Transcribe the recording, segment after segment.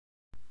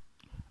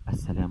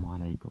Assalamu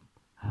alaikum.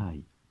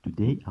 Hi,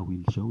 today I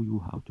will show you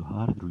how to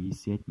hard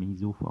reset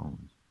Meizu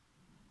phones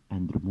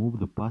and remove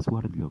the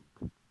password lock.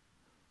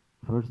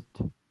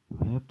 First, you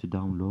have to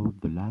download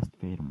the last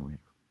firmware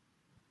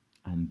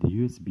and the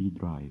USB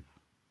drive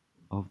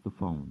of the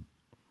phone.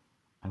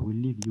 I will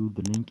leave you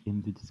the link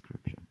in the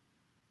description.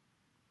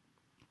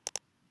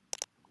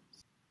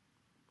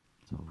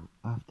 So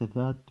after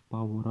that,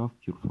 power off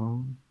your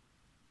phone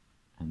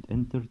and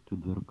enter to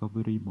the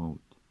recovery mode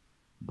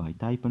by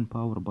typing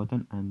power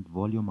button and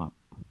volume up.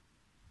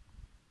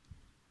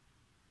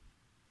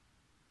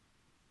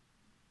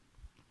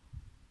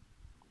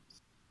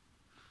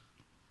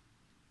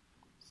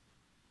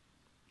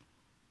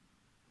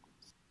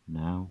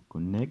 Now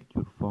connect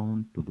your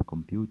phone to the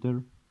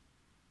computer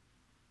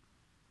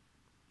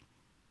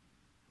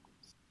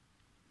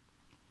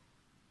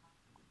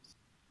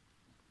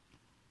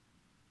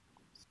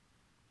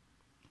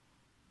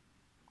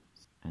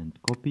and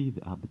copy the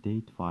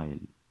update file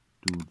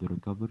to the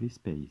recovery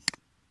space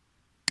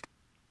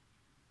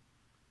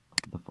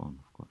of the phone,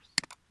 of course.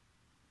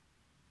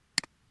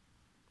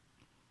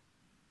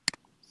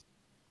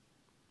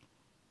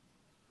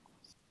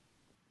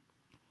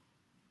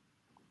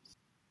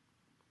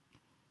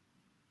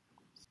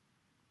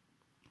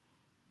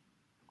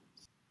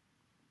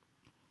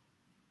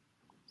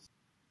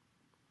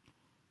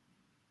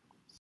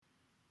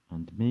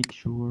 And make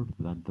sure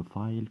that the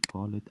file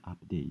called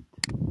update.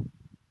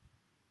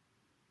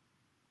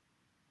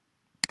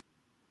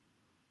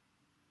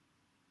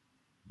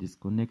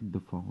 Disconnect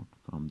the phone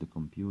from the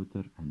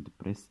computer and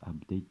press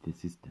update the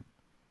system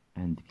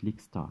and click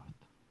start.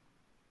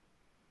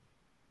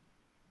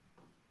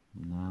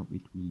 Now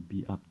it will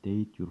be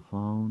update your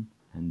phone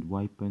and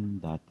wiping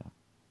data.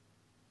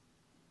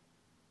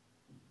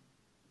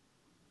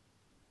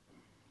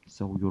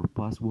 So your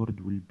password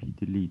will be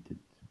deleted.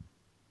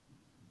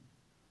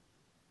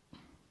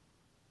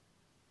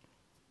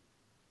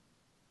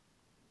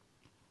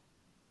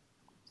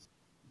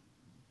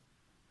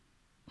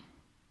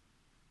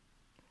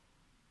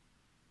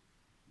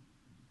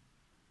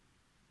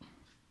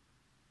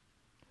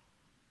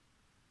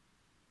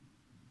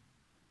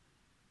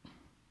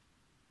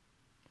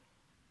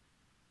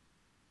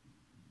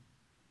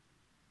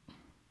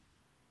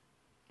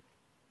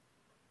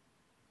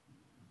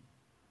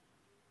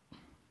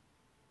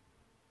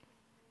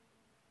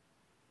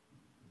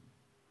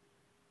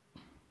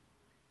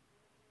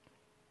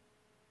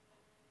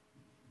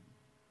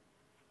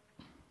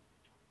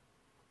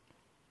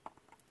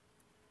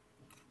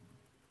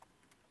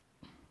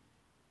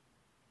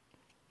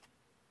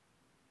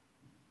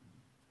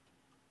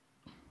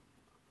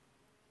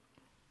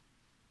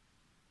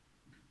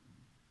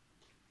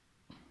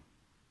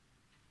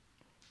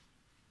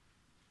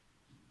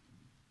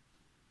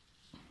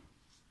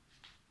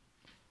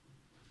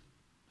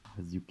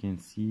 As you can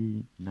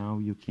see, now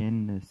you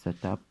can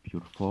set up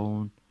your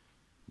phone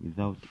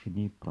without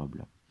any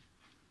problem.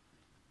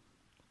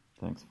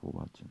 Thanks for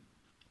watching.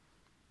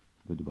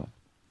 Goodbye.